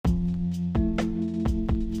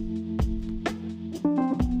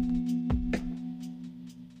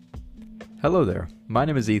Hello there, my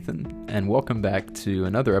name is Ethan, and welcome back to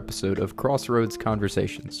another episode of Crossroads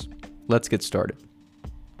Conversations. Let's get started.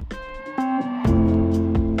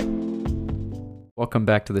 Welcome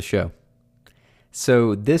back to the show.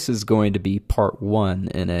 So this is going to be part one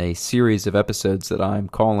in a series of episodes that I'm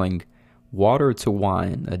calling Water to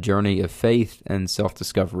Wine, a journey of faith and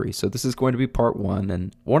self-discovery. So this is going to be part one,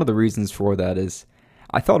 and one of the reasons for that is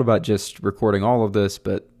I thought about just recording all of this,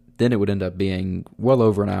 but then it would end up being well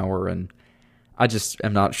over an hour, and I just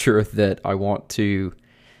am not sure that I want to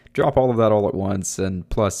drop all of that all at once. And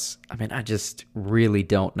plus, I just really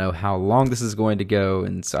don't know how long this is going to go.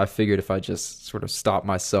 And so I figured if I just sort of stop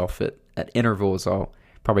myself at intervals, I'll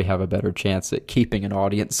probably have a better chance at keeping an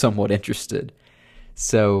audience somewhat interested.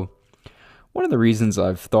 So one of the reasons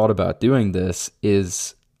I've thought about doing this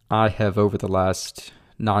is I have, over the last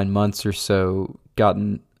 9 months or so,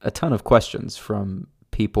 gotten a ton of questions from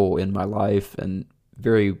people in my life, and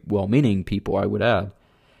very well-meaning people, I would add,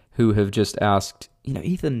 who have just asked,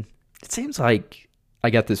 Ethan, it seems like I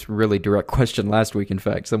got this really direct question last week. In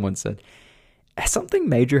fact, someone said, has something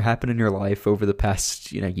major happened in your life over the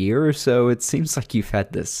past year or so? It seems like you've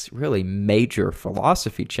had this really major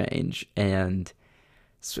philosophy change, and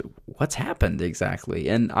so what's happened exactly?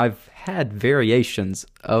 And I've had variations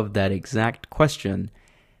of that exact question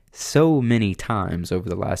so many times over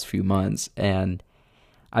the last few months, and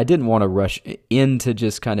I didn't want to rush into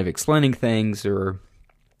just kind of explaining things or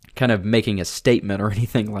kind of making a statement or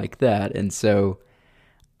anything like that. And so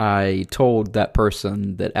I told that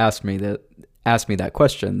person that asked me that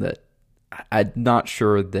question that I'm not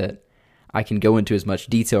sure that I can go into as much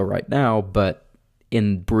detail right now, but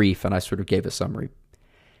in brief, and I sort of gave a summary.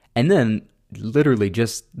 And then literally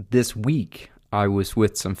just this week, I was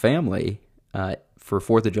with some family for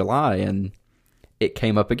 4th of July, and it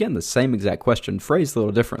came up again, the same exact question, phrased a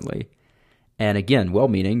little differently. And again,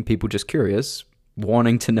 well-meaning, people just curious,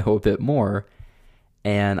 wanting to know a bit more.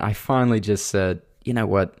 And I finally just said, you know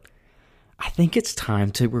what? I think it's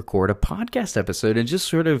time to record a podcast episode and just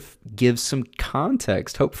sort of give some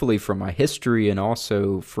context, hopefully for my history and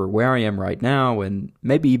also for where I am right now, and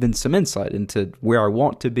maybe even some insight into where I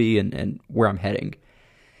want to be and where I'm heading.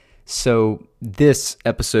 So this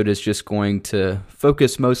episode is just going to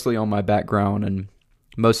focus mostly on my background and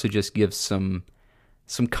mostly just give some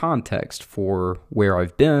context for where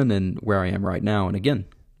I've been and where I am right now, and again,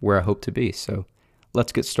 where I hope to be. So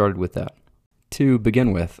let's get started with that. To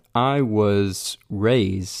begin with, I was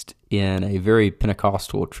raised in a very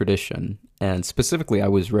Pentecostal tradition, and specifically I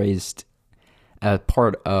was raised as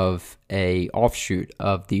part of a offshoot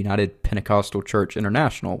of the United Pentecostal Church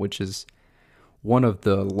International, which is one of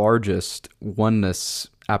the largest Oneness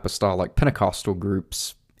Apostolic Pentecostal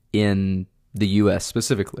groups in the U.S.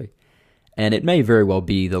 specifically. And it may very well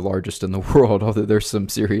be the largest in the world, although there's some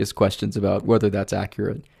serious questions about whether that's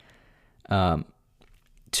accurate.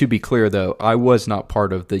 To be clear, though, I was not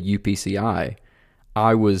part of the UPCI.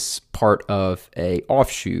 I was part of a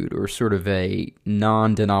offshoot, or sort of a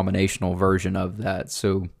non-denominational version of that.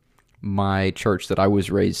 So my church that I was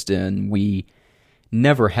raised in, we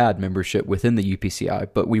never had membership within the UPCI,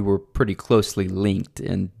 but we were pretty closely linked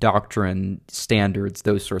in doctrine, standards,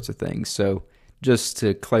 those sorts of things. So just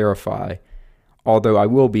to clarify, although I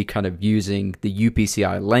will be kind of using the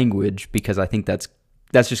UPCI language because I think that's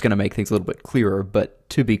just going to make things a little bit clearer, but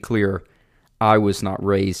to be clear, I was not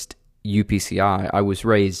raised UPCI. I was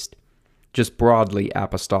raised just broadly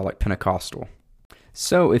Apostolic Pentecostal.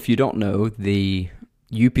 So if you don't know, the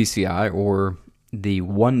UPCI, or the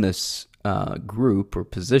Oneness group or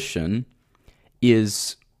position,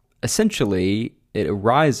 is essentially, it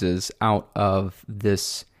arises out of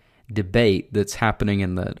this debate that's happening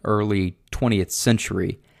in the early 20th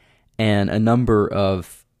century, and a number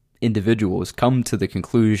of individuals come to the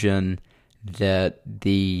conclusion that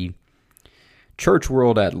the church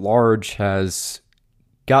world at large has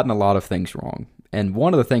gotten a lot of things wrong. And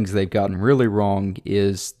one of the things they've gotten really wrong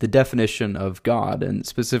is the definition of God, and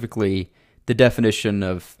specifically the definition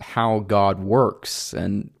of how God works,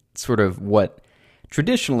 and sort of what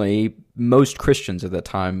traditionally most Christians at that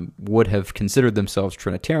time would have considered themselves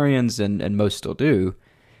Trinitarians, and most still do.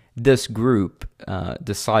 This group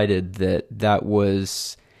decided that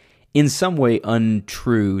was in some way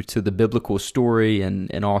untrue to the biblical story,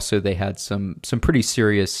 and also they had some pretty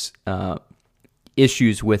serious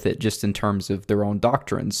issues with it just in terms of their own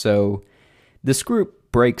doctrine. So this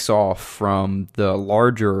group breaks off from the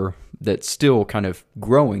larger, that's still kind of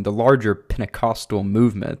growing, the larger Pentecostal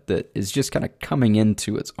movement that is just kind of coming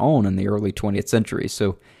into its own in the early 20th century.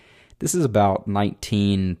 So this is about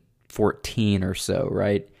 1914 or so,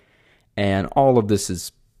 right? And all of this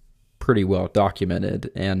is pretty well documented.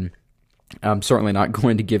 And I'm certainly not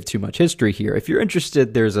going to give too much history here. If you're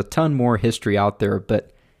interested, there's a ton more history out there,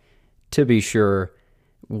 but to be sure,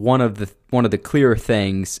 one of the clear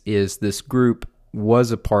things is this group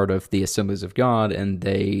was a part of the Assemblies of God, and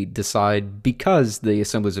they decide, because the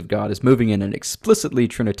Assemblies of God is moving in an explicitly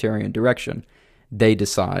Trinitarian direction, they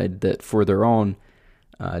decide that for their own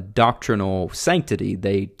doctrinal sanctity,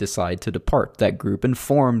 they decide to depart that group and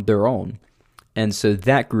form their own. And so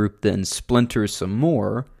that group then splinters some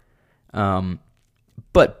more,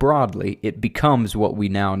 but broadly, it becomes what we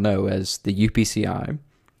now know as the UPCI,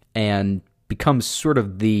 and becomes sort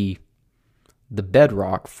of the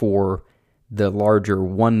bedrock for the larger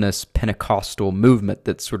Oneness Pentecostal movement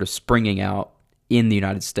that's sort of springing out in the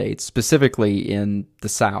United States, specifically in the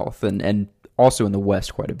South and also in the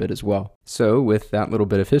West quite a bit as well. So with that little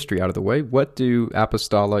bit of history out of the way, what do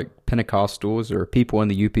apostolic Pentecostals or people in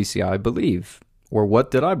the UPCI believe? Or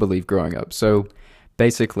what did I believe growing up? So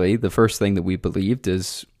basically, the first thing that we believed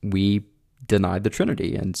is we denied the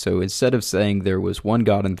Trinity. And so instead of saying there was one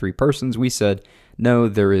God in three persons, we said, no,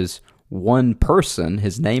 there is one person.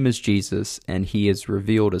 His name is Jesus, and he is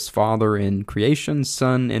revealed as Father in creation,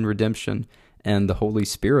 Son in redemption, and the Holy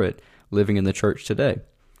Spirit living in the church today.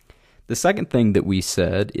 The second thing that we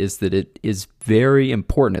said is that it is very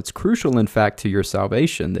important. It's crucial, in fact, to your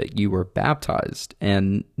salvation that you were baptized,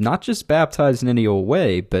 and not just baptized in any old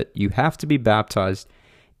way, but you have to be baptized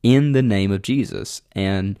in the name of Jesus.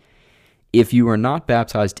 And if you are not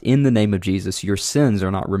baptized in the name of Jesus, your sins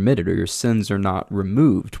are not remitted, or your sins are not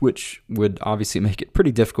removed, which would obviously make it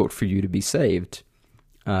pretty difficult for you to be saved.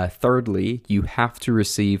 Thirdly, you have to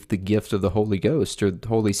receive the gift of the Holy Ghost, or the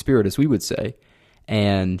Holy Spirit, as we would say.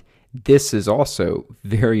 And this is also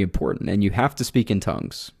very important, and you have to speak in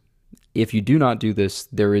tongues. If you do not do this,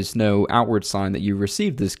 there is no outward sign that you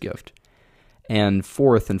received this gift. And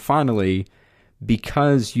fourth and finally,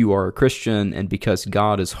 because you are a Christian and because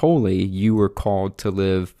God is holy, you are called to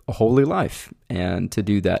live a holy life, and to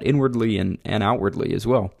do that inwardly and outwardly as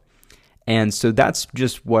well. And so that's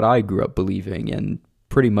just what I grew up believing, and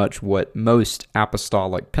pretty much what most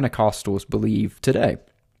apostolic Pentecostals believe today.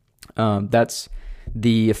 That's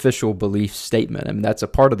the official belief statement. I mean, that's a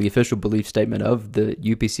part of the official belief statement of the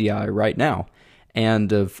UPCI right now,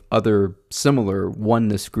 and of other similar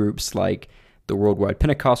oneness groups like the Worldwide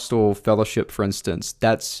Pentecostal Fellowship, for instance.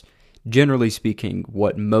 That's, generally speaking,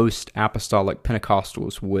 what most apostolic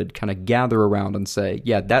Pentecostals would kind of gather around and say,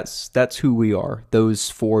 yeah, that's who we are. Those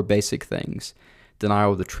four basic things: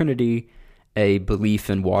 denial of the Trinity, a belief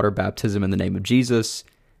in water baptism in the name of Jesus,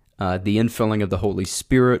 the infilling of the Holy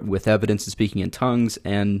Spirit with evidence of speaking in tongues,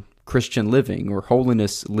 and Christian living or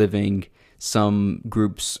holiness living. Some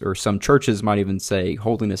groups or some churches might even say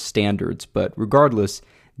holiness standards, but regardless,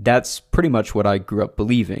 that's pretty much what I grew up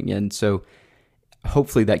believing. And so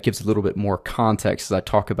hopefully that gives a little bit more context as I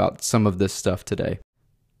talk about some of this stuff today.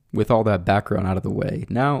 With all that background out of the way,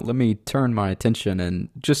 now let me turn my attention and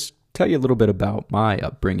just tell you a little bit about my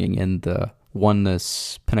upbringing in the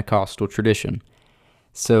Oneness Pentecostal tradition.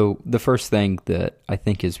 So the first thing that I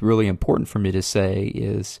think is really important for me to say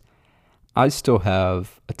is I still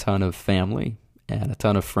have a ton of family and a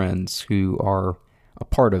ton of friends who are a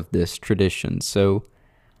part of this tradition. So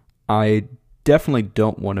I definitely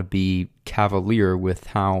don't want to be cavalier with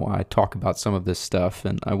how I talk about some of this stuff,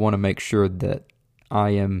 and I want to make sure that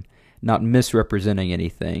I am not misrepresenting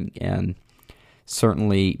anything. And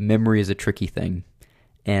certainly memory is a tricky thing,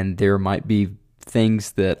 and there might be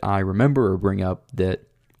things that I remember or bring up that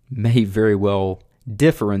may very well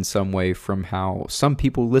differ in some way from how some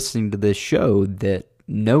people listening to this show that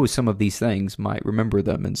know some of these things might remember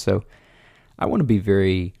them. And so I want to be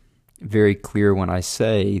very, very clear when I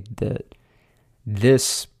say that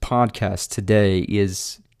this podcast today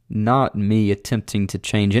is not me attempting to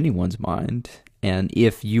change anyone's mind. And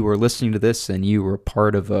if you are listening to this and you are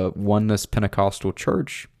part of a Oneness Pentecostal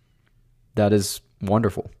church, that is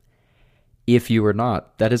wonderful. If you are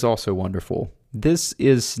not, that is also wonderful. This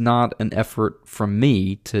is not an effort from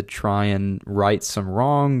me to try and right some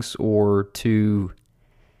wrongs or to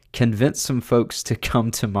convince some folks to come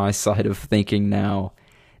to my side of thinking now.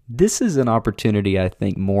 This is an opportunity, I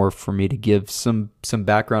think, more for me to give some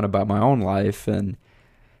background about my own life and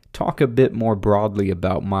talk a bit more broadly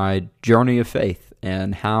about my journey of faith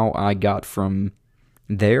and how I got from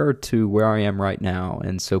there to where I am right now.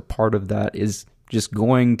 And so part of that is just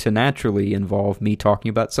going to naturally involve me talking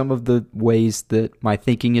about some of the ways that my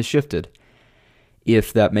thinking has shifted.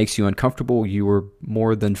 If that makes you uncomfortable, you are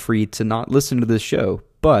more than free to not listen to this show,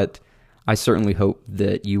 but I certainly hope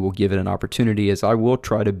that you will give it an opportunity, as I will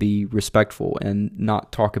try to be respectful and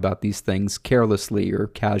not talk about these things carelessly or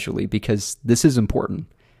casually, because this is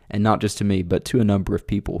important. and not just to me, but to a number of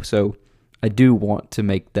people. So I do want to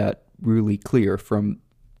make that really clear from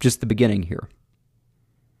just the beginning here.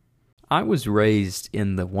 I was raised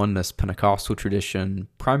in the Oneness Pentecostal tradition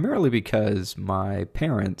primarily because my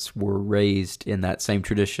parents were raised in that same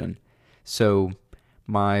tradition. So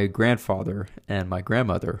my grandfather and my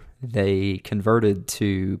grandmother, they converted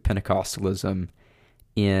to Pentecostalism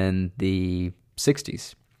in the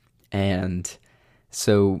 60s. And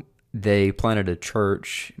so they planted a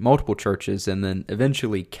church, multiple churches, and then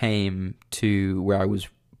eventually came to where I was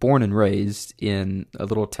born and raised in a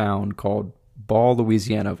little town called Ball,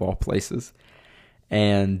 Louisiana, of all places.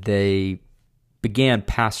 And they began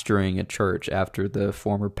pastoring a church after the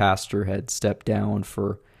former pastor had stepped down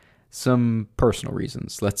for some personal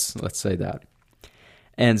reasons. Let's say that.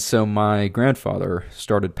 And so my grandfather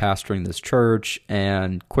started pastoring this church,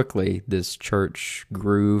 and quickly this church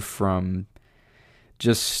grew from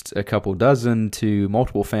just a couple dozen to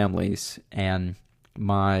multiple families. And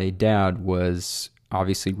my dad was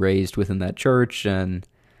obviously raised within that church, and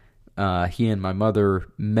he and my mother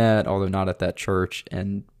met, although not at that church.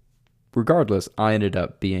 And regardless, I ended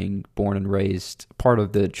up being born and raised part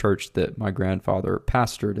of the church that my grandfather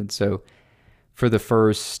pastored. And so for the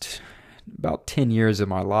first about 10 years of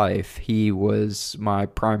my life, he was my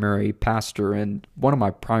primary pastor and one of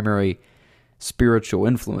my primary spiritual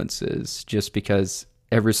influences, just because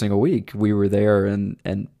every single week we were there,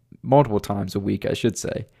 and multiple times a week, I should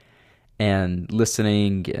say, and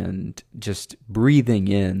listening and just breathing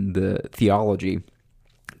in the theology.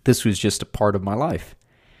 This was just a part of my life.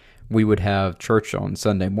 We would have church on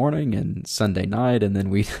Sunday morning and Sunday night, and then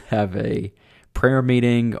we'd have a prayer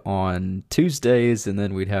meeting on Tuesdays, and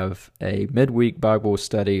then we'd have a midweek Bible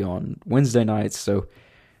study on Wednesday nights.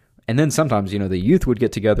 And then sometimes, the youth would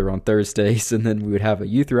get together on Thursdays, and then we would have a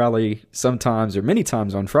youth rally sometimes or many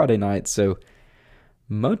times on Friday nights. So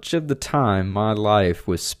much of the time, my life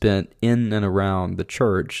was spent in and around the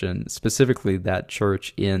church, and specifically that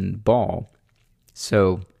church in Ball.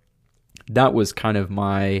 So that was kind of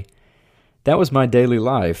my daily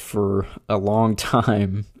life for a long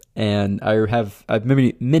time. And I have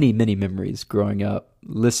many memories growing up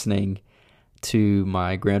listening to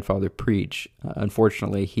my grandfather preach.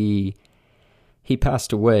 Unfortunately, he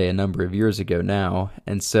passed away a number of years ago now,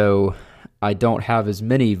 and so I don't have as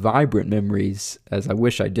many vibrant memories as I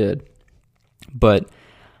wish I did. But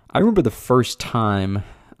I remember the first time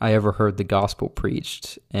I ever heard the gospel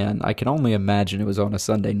preached, and I can only imagine it was on a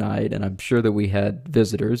Sunday night, and I'm sure that we had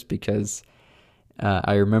visitors because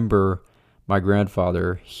I remember my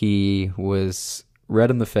grandfather, he was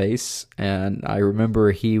red in the face, and I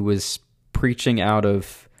remember he was preaching out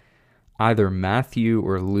of either Matthew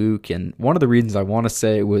or Luke, and one of the reasons I want to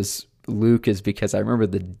say it was Luke is because I remember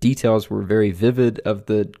the details were very vivid of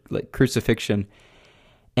the crucifixion,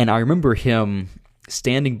 and I remember him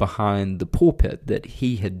standing behind the pulpit that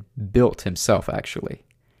he had built himself, actually,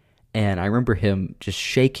 and I remember him just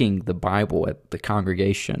shaking the Bible at the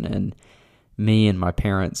congregation, and me and my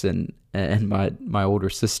parents and my older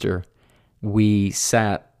sister, we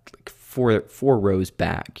sat four rows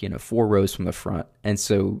back, 4 rows from the front, and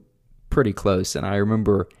so pretty close. And I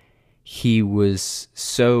remember he was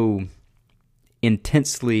so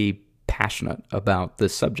intensely passionate about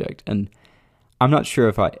this subject, and I'm not sure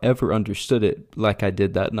if I ever understood it like I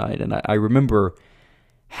did that night. And I remember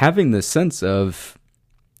having this sense of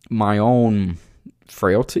my own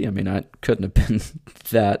frailty. I mean, I couldn't have been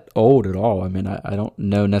that old at all. I mean, I don't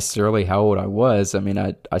know necessarily how old I was. I mean,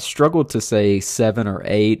 I struggled to say 7 or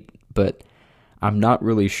 8, but I'm not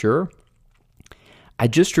really sure. I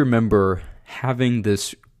just remember having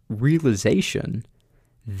this realization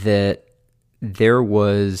that there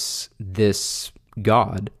was this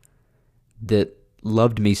God that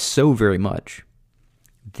loved me so very much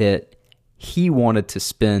that he wanted to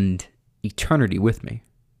spend eternity with me,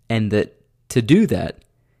 and that to do that,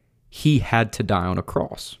 he had to die on a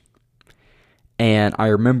cross. And I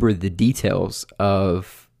remember the details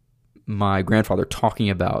of my grandfather talking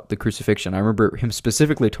about the crucifixion. I remember him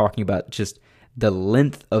specifically talking about just the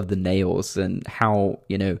length of the nails and how,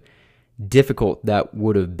 difficult that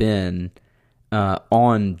would have been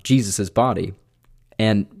on Jesus's body.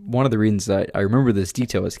 And one of the reasons I remember this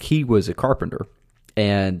detail is he was a carpenter,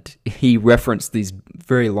 and he referenced these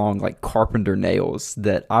very long, carpenter nails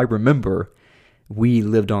that I remember we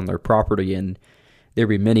lived on their property, and there'd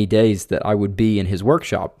be many days that I would be in his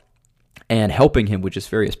workshop and helping him with just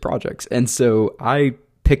various projects. And so I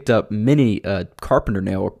picked up many carpenter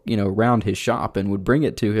nail, around his shop and would bring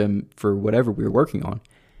it to him for whatever we were working on.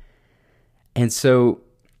 And so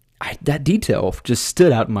that detail just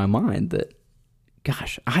stood out in my mind, that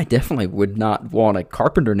gosh, I definitely would not want a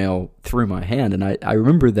carpenter nail through my hand. And I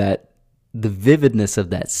remember that the vividness of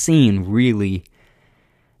that scene really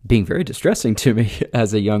being very distressing to me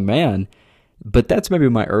as a young man. But that's maybe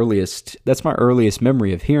that's my earliest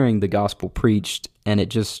memory of hearing the gospel preached, and it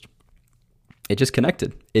just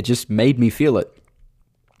connected. It just made me feel it.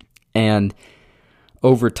 And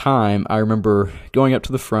over time, I remember going up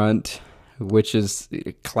to the front, which is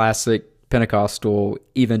a classic Pentecostal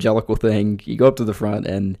evangelical thing. You go up to the front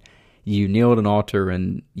and you kneel at an altar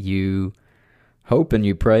and you hope and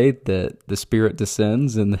you pray that the Spirit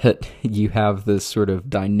descends and that you have this sort of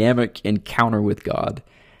dynamic encounter with God.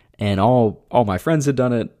 And all my friends had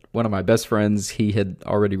done it. One of my best friends, he had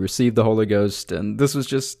already received the Holy Ghost, and this is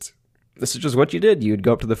just what you did. You'd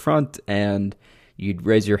go up to the front and you'd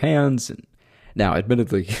raise your hands. Now,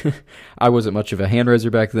 admittedly, I wasn't much of a hand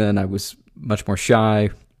raiser back then. I was much more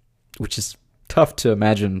shy, which is tough to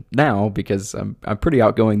imagine now because I'm pretty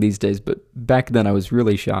outgoing these days. But back then I was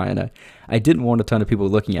really shy, and I didn't want a ton of people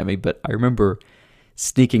looking at me. But I remember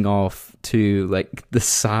sneaking off to like the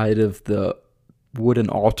side of the wooden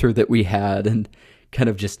altar that we had and kind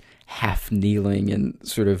of just half kneeling and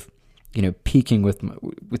sort of, peeking with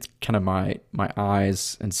kind of my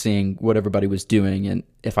eyes and seeing what everybody was doing, and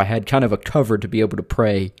if I had kind of a cover to be able to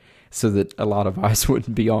pray so that a lot of eyes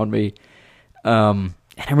wouldn't be on me. And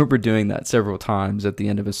I remember doing that several times at the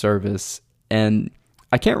end of a service, and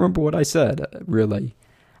I can't remember what I said, really.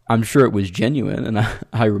 I'm sure it was genuine, and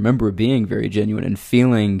I remember being very genuine and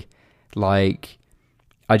feeling like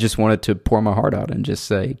I just wanted to pour my heart out and just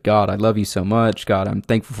say, God, I love you so much. God, I'm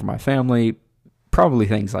thankful for my family. Probably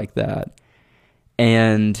things like that.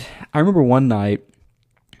 And I remember one night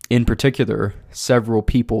in particular, several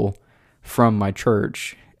people from my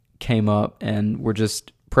church came up and were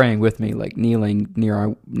just praying with me, like kneeling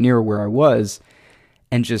near where I was,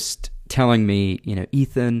 and just telling me,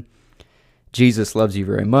 Ethan, Jesus loves you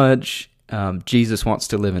very much. Jesus wants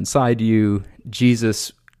to live inside you.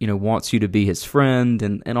 Jesus, wants you to be his friend,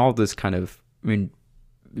 and all this kind of,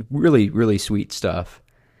 really, really sweet stuff.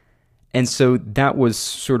 And so that was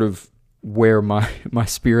sort of where my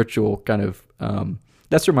spiritual kind of,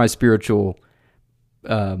 that's where my spiritual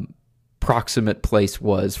proximate place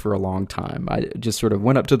was for a long time. I just sort of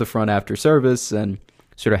went up to the front after service and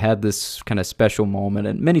sort of had this kind of special moment.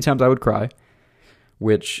 And many times I would cry,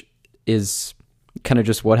 which is kind of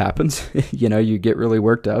just what happens. You get really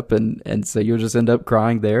worked up, and so you'll just end up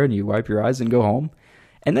crying there, and you wipe your eyes and go home.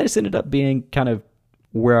 And that just ended up being kind of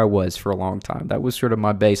where I was for a long time. That was sort of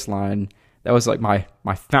my baseline. That was like my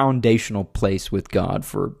foundational place with God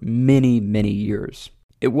for many, many years.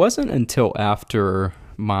 It wasn't until after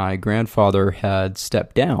my grandfather had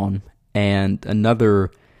stepped down and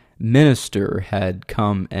another minister had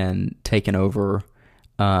come and taken over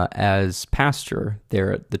as pastor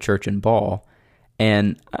there at the church in Ball.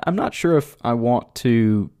 And I'm not sure if I want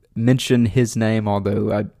to mention his name,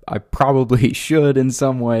 although I probably should in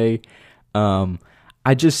some way.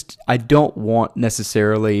 I don't want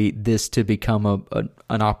necessarily this to become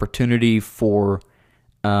an opportunity for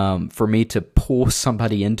me to pull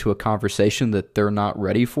somebody into a conversation that they're not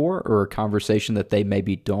ready for, or a conversation that they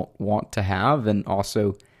maybe don't want to have. And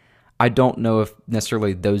also, I don't know if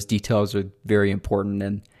necessarily those details are very important,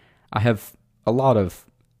 and I have a lot of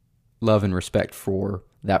love and respect for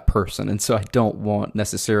that person, and so I don't want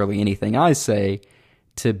necessarily anything I say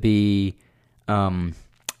to be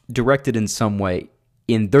directed in some way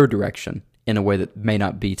in their direction in a way that may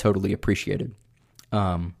not be totally appreciated.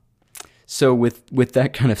 So with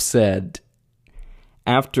that kind of said,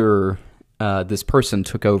 after this person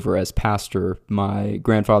took over as pastor, my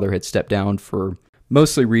grandfather had stepped down for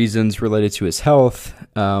mostly reasons related to his health,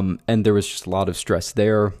 and there was just a lot of stress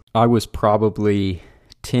there. I was probably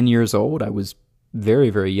 10 years old. I was very,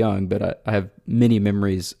 very young, but I have many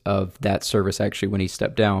memories of that service actually when he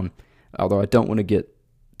stepped down, although I don't want to get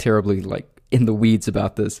terribly in the weeds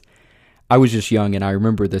about this. I was just young, and I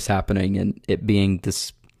remember this happening and it being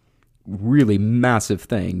this really massive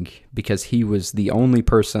thing because he was the only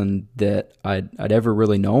person that I'd ever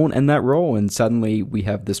really known in that role, and suddenly we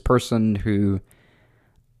have this person who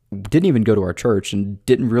didn't even go to our church and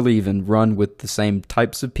didn't really even run with the same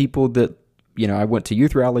types of people that I went to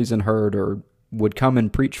youth rallies and heard, or would come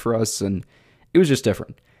and preach for us, and it was just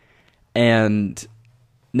different. And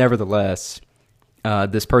nevertheless,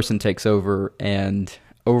 this person takes over, and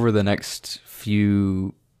over the next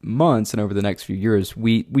few months and over the next few years,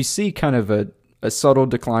 we see kind of a subtle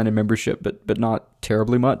decline in membership, but not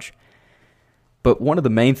terribly much. But one of the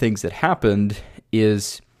main things that happened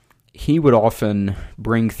is he would often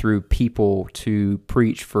bring through people to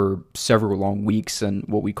preach for several long weeks and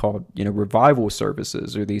what we call, revival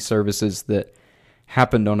services, or these services that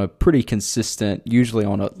happened on a pretty consistent, usually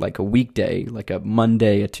on a weekday, like a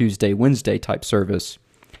Monday, a Tuesday, Wednesday type service.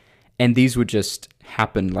 And these would just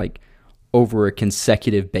happen like over a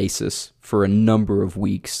consecutive basis for a number of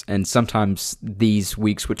weeks. And sometimes these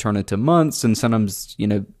weeks would turn into months, and sometimes,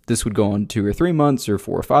 this would go on 2 or 3 months or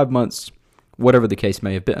 4 or 5 months, whatever the case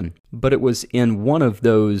may have been. But it was in one of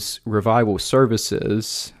those revival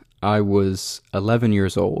services, I was 11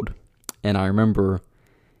 years old, and I remember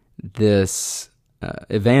this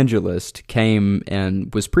evangelist came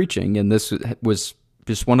and was preaching, and this was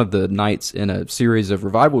just one of the nights in a series of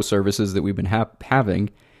revival services that we've been having.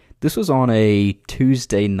 This was on a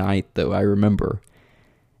Tuesday night, though, I remember.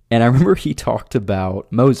 And I remember he talked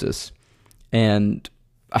about Moses. And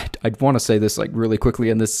I'd want to say this like really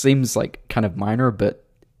quickly, and this seems like kind of minor,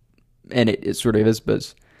 and it sort of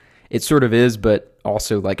is, but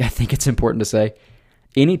also like I think it's important to say,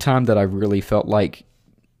 anytime that I really felt like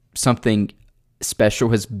something special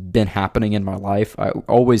has been happening in my life, I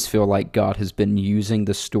always feel like God has been using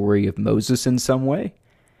the story of Moses in some way,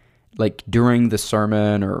 like during the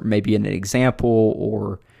sermon or maybe in an example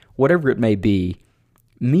or whatever it may be.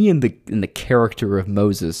 Me and the character of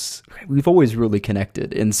Moses, we've always really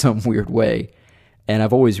connected in some weird way. And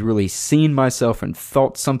I've always really seen myself and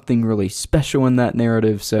felt something really special in that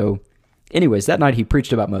narrative. So anyways, that night he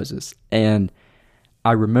preached about Moses. And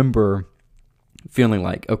I remember feeling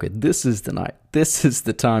like, okay, this is the night. This is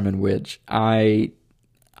the time in which I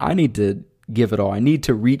need to give it all. I need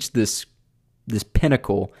to reach this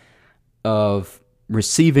pinnacle of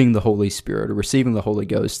receiving the Holy Spirit or receiving the Holy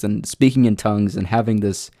Ghost and speaking in tongues and having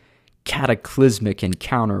this cataclysmic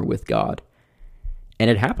encounter with God. And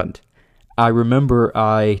it happened. I remember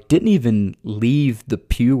I didn't even leave the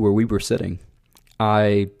pew where we were sitting.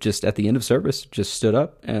 I just, at the end of service, just stood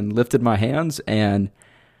up and lifted my hands, and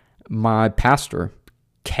my pastor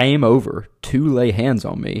came over to lay hands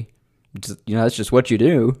on me. That's just what you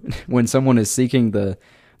do when someone is seeking the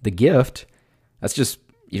gift.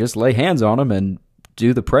 You just lay hands on them and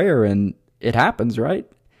do the prayer, and it happens, right?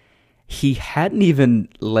 He hadn't even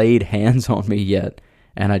laid hands on me yet,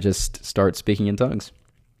 and I just start speaking in tongues.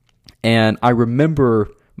 And I remember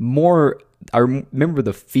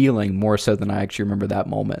the feeling more so than I actually remember that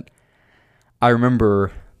moment. I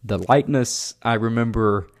remember the lightness. I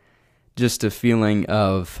remember just a feeling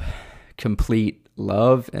of complete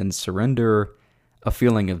love and surrender, a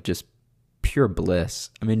feeling of just pure bliss.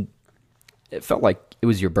 I mean, it felt like it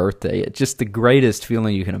was your birthday. It's just the greatest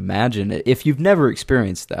feeling you can imagine. If you've never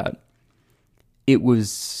experienced that, it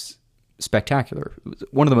was spectacular. It was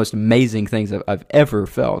one of the most amazing things I've ever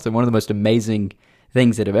felt, and one of the most amazing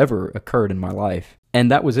things that have ever occurred in my life.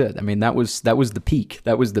 And that was it. I mean, that was the peak.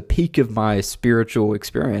 That was the peak of my spiritual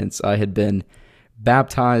experience. I had been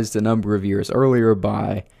baptized a number of years earlier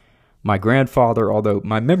by my grandfather, although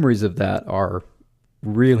my memories of that are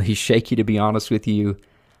really shaky, to be honest with you.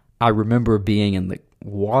 I remember being in the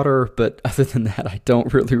water, but other than that, I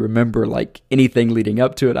don't really remember like anything leading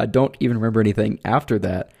up to it. I don't even remember anything after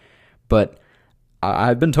that. But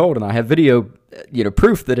I've been told, and I have video,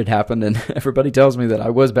 proof that it happened, and everybody tells me that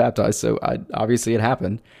I was baptized, so obviously it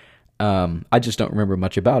happened. I just don't remember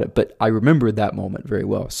much about it, but I remember that moment very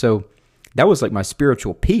well. So that was like my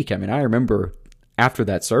spiritual peak. I mean, I remember after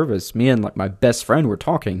that service, me and like my best friend were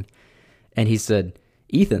talking, and he said,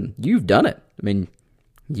 "Ethan, you've done it. I mean,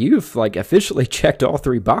 you've like officially checked all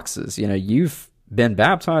 3 boxes. You've been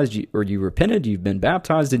baptized, or you repented, you've been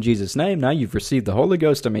baptized in Jesus' name. Now you've received the Holy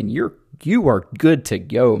Ghost. I mean, you are good to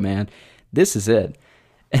go, man. This is it."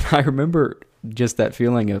 And I remember just that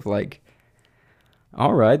feeling of like,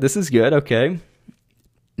 all right, this is good. Okay,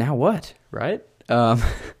 now what? Right?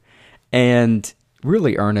 And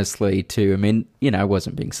really earnestly too. I mean, I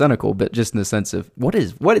wasn't being cynical, but just in the sense of what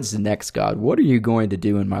is next, God? What are you going to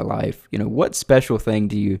do in my life? What special thing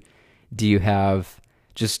do you have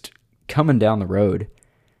just coming down the road?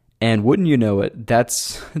 And wouldn't you know it,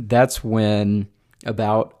 that's when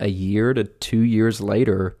about a year to 2 years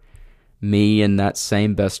later, me and that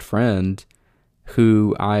same best friend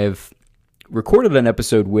who I've recorded an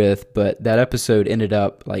episode with, but that episode ended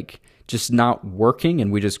up like just not working,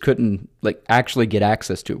 and we just couldn't like actually get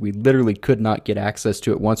access to it. We literally could not get access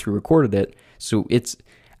to it once we recorded it. So it's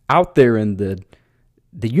out there in the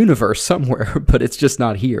universe somewhere, but it's just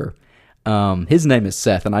not here. His name is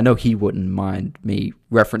Seth, and I know he wouldn't mind me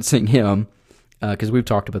referencing him because we've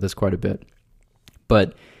talked about this quite a bit.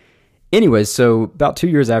 But anyways, so about 2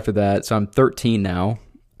 years after that, so I'm 13 now.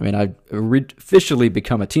 I mean, I officially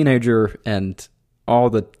become a teenager, and all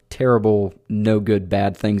the terrible, no good,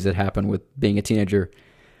 bad things that happen with being a teenager.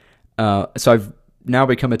 So I've now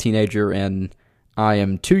become a teenager, and I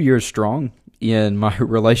am 2 years strong in my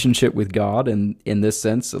relationship with God, and in this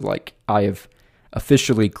sense, like I have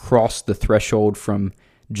officially crossed the threshold from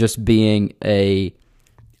just being a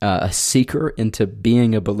seeker into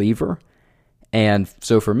being a believer. And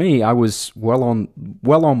so for me, I was well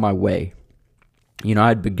on my way. You know, I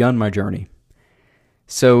had begun my journey.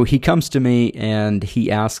 So he comes to me and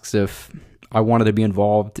he asks if I wanted to be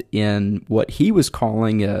involved in what he was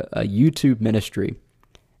calling a YouTube ministry.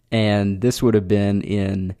 And this would have been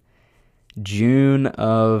in June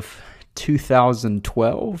of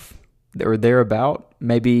 2012 or thereabout,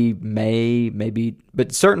 maybe May,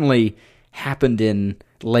 but certainly happened in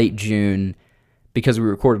late June, because we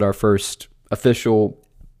recorded our first official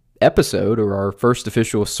episode, or our first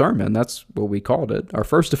official sermon. That's what we called it. Our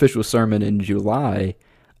first official sermon in July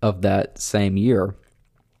of that same year.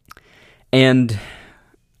 And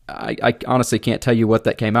I honestly can't tell you what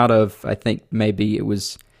that came out of. I think maybe it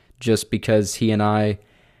was just because he and I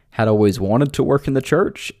had always wanted to work in the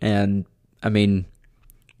church. And I mean,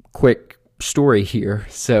 quick story here.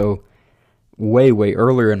 So way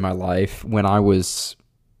earlier in my life, when I was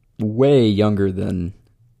way younger than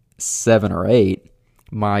 7 or 8,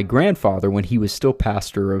 my grandfather, when he was still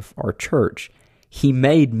pastor of our church, he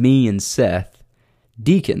made me and Seth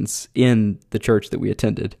deacons in the church that we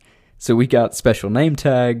attended. So we got special name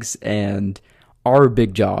tags, and our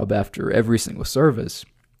big job after every single service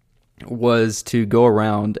was to go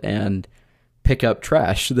around and pick up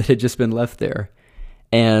trash that had just been left there.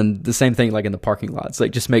 And the same thing like in the parking lots,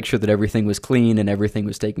 like just make sure that everything was clean and everything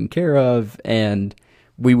was taken care of. And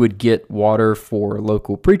we would get water for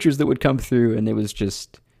local preachers that would come through, and it was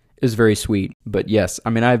very sweet. But yes, I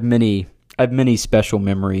mean, I have many special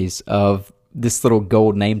memories of this little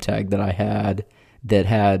gold name tag that I had that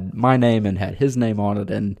had my name and had his name on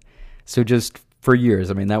it. And so just for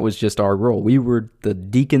years, I mean, that was just our role. We were the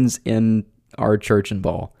deacons in our church in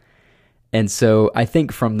Ball. And so I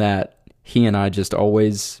think from that, he and I just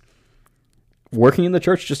always, working in the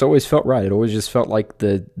church just always felt right. It always just felt like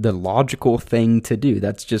the logical thing to do.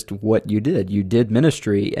 That's just what you did. You did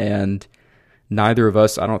ministry, and neither of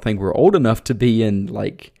us, I don't think, were old enough to be in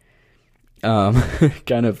like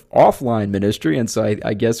kind of offline ministry. And so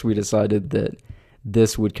I guess we decided that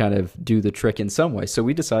this would kind of do the trick in some way. So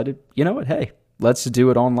we decided, you know what, hey, let's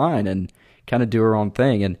do it online and kind of do our own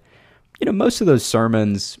thing. And, you know, most of those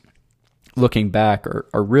sermons, looking back,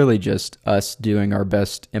 are really just us doing our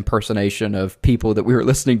best impersonation of people that we were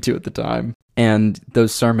listening to at the time. And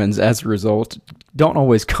those sermons, as a result, don't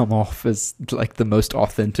always come off as like the most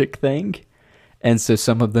authentic thing. And so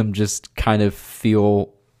some of them just kind of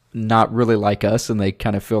feel not really like us, and they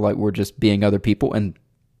kind of feel like we're just being other people. And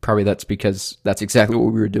probably that's because that's exactly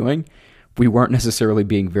what we were doing. We weren't necessarily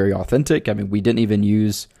being very authentic. I mean, we didn't even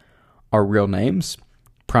use our real names,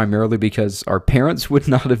 primarily because our parents would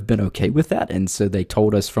not have been okay with that. And so they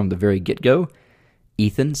told us from the very get-go,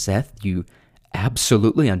 Ethan, Seth, you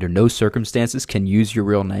absolutely under no circumstances can use your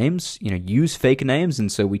real names. You know, use fake names.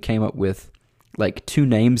 And so we came up with like 2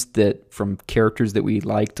 names that from characters that we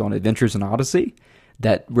liked on Adventures in Odyssey,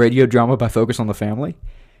 that radio drama by Focus on the Family.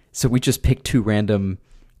 So we just picked 2 random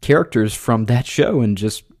characters from that show and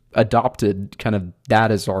just adopted kind of that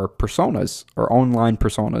as our personas, our online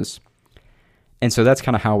personas. And so that's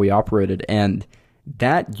kind of how we operated. And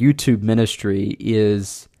that YouTube ministry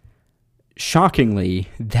is, shockingly,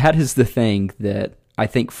 that is the thing that I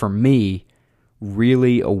think for me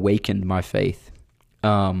really awakened my faith.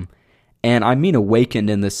 And I mean awakened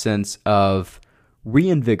in the sense of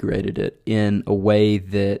reinvigorated it in a way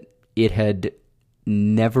that it had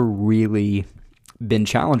never really been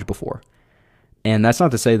challenged before. And that's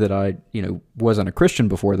not to say that I, wasn't a Christian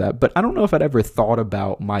before that, but I don't know if I'd ever thought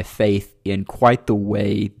about my faith in quite the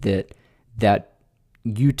way that that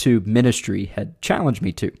YouTube ministry had challenged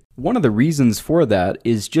me to. One of the reasons for that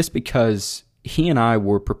is just because he and I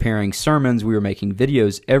were preparing sermons, we were making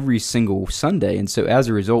videos every single Sunday, and so as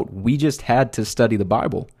a result, we just had to study the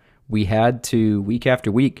Bible. We had to, week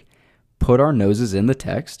after week, put our noses in the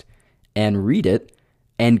text and read it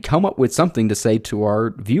and come up with something to say to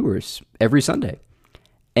our viewers every Sunday.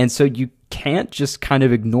 And so you can't just kind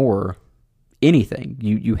of ignore anything.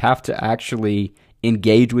 You have to actually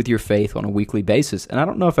engage with your faith on a weekly basis. And I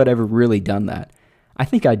don't know if I'd ever really done that. I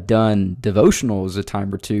think I'd done devotionals a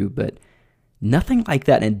time or two, but nothing like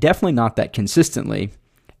that, and definitely not that consistently.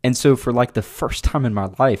 And so for like the first time in my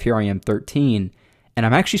life, here I am 13, and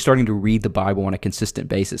I'm actually starting to read the Bible on a consistent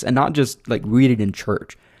basis, and not just like read it in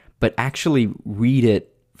church, but actually read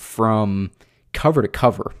it from cover to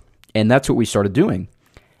cover. And that's what we started doing.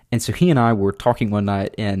 And so he and I were talking one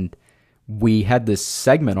night, and we had this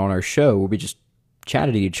segment on our show where we just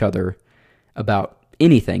chatted to each other about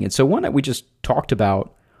anything. And so one night we just talked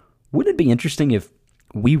about, wouldn't it be interesting if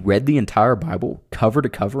we read the entire Bible cover to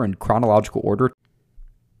cover in chronological order?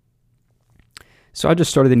 So I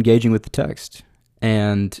just started engaging with the text,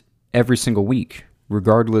 and every single week,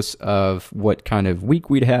 regardless of what kind of week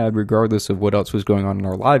we'd had, regardless of what else was going on in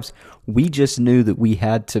our lives, we just knew that we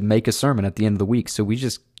had to make a sermon at the end of the week. So we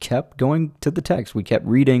just kept going to the text. We kept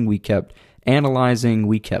reading, we kept analyzing,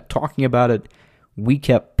 we kept talking about it. We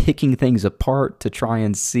kept picking things apart to try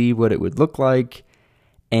and see what it would look like.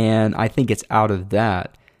 And I think it's out of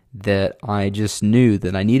that I just knew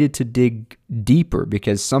that I needed to dig deeper,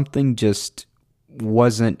 because something just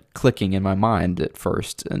wasn't clicking in my mind at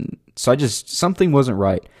first. And so something wasn't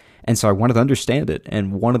right. And so I wanted to understand it.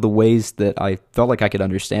 And one of the ways that I felt like I could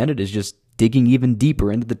understand it is just digging even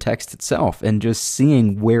deeper into the text itself and just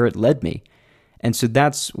seeing where it led me. And so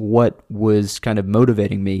that's what was kind of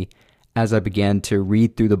motivating me as I began to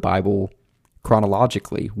read through the Bible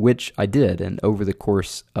chronologically, which I did. And over the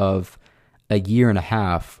course of a year and a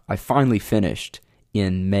half, I finally finished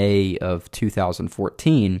in May of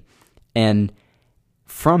 2014. And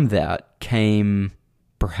from that came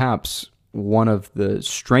perhaps one of the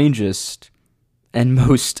strangest and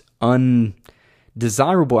most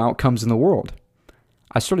undesirable outcomes in the world.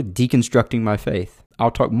 I started deconstructing my faith.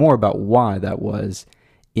 I'll talk more about why that was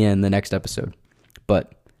in the next episode.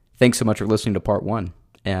 But thanks so much for listening to part 1,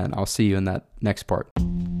 and I'll see you in that next part.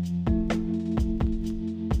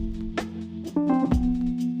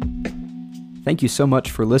 Thank you so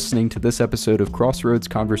much for listening to this episode of Crossroads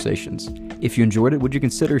Conversations. If you enjoyed it, would you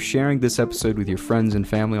consider sharing this episode with your friends and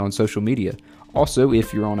family on social media? Also,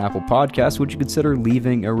 if you're on Apple Podcasts, would you consider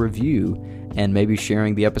leaving a review and maybe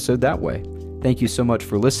sharing the episode that way? Thank you so much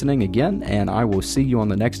for listening again, and I will see you on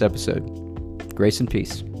the next episode. Grace and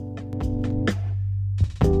peace.